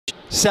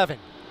7,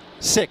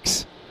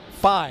 6,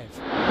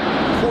 5.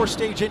 Core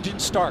stage engine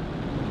start.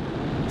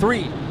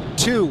 3,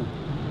 2,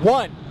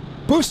 1.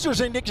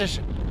 Boosters in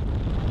ignition.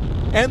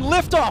 And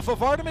liftoff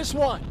of Artemis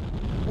I.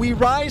 We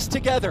rise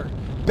together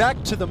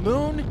back to the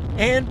moon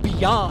and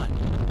beyond.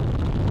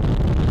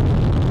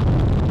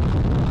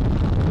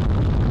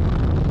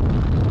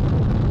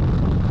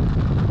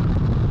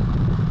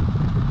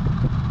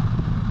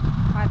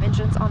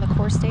 Engines on the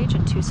core stage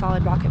and 2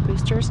 solid rocket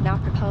boosters now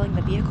propelling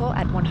the vehicle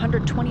at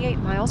 128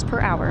 miles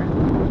per hour.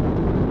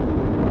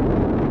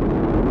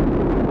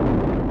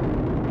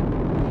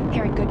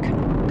 Hearing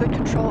good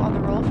control on the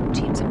roll from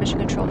teams in Mission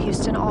Control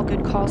Houston. All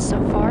good calls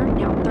so far.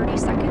 Now 30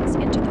 seconds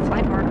into the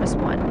flight of Artemis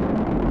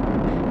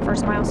I.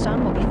 First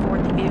milestone will be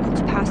for the vehicle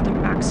to pass through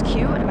max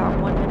Q at about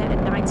 1 minute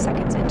and 9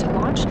 seconds into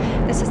launch.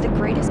 This is the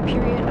greatest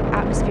period of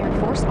atmospheric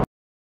force on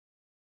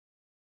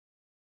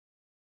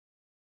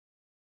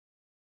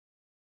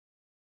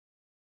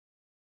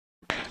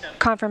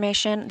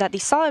confirmation that the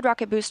solid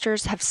rocket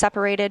boosters have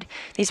separated.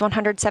 These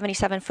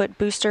 177-foot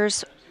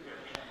boosters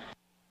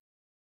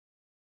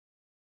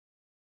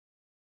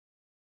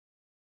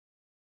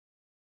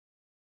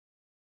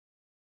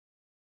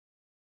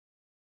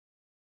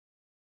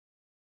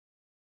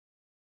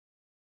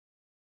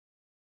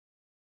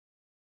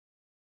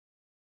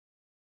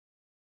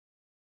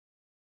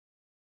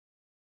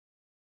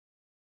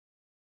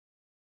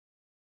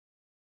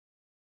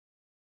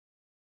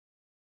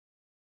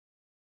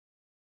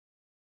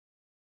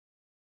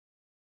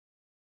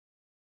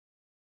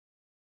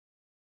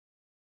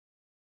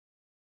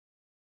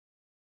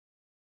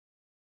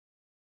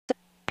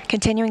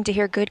continuing to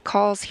hear good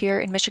calls here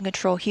in Mission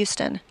Control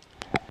Houston.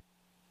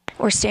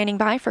 We're standing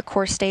by for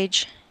core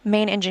stage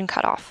main engine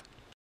cutoff.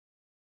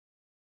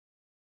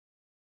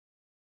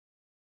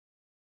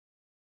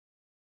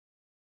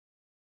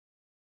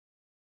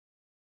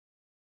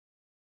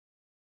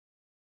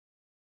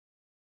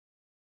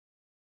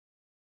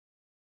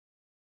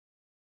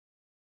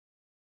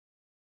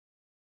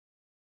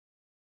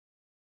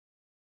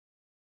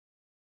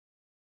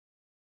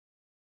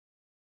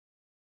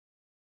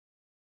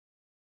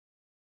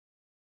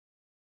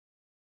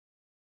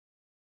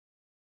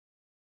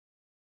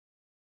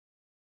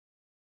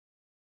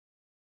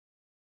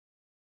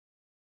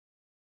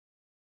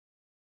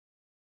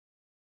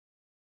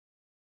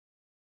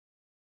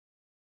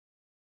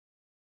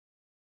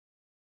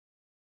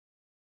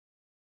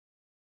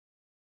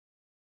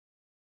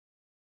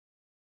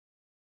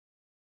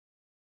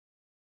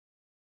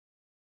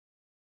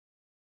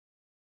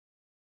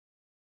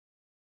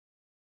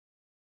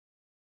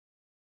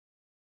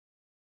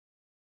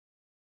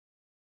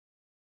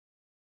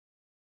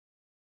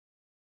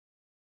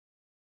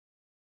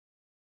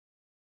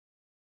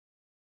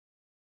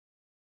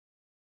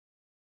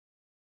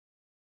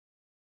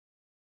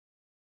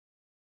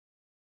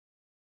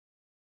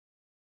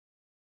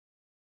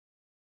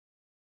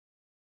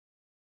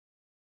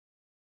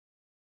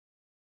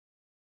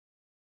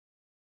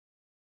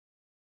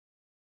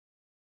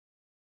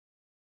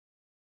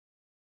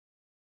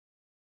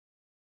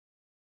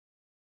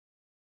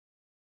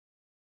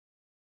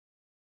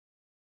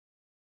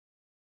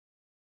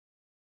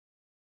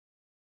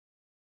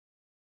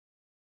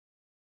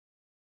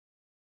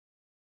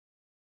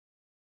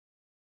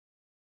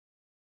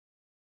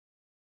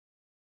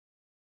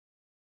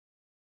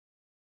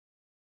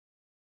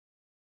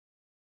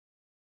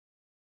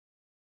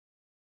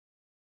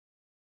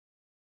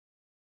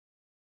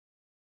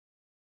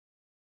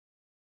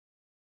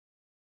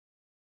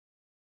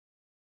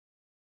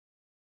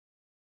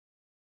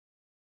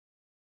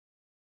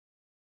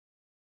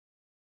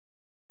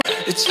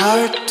 It's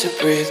hard to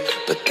breathe,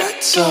 but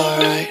that's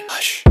alright.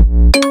 Hush.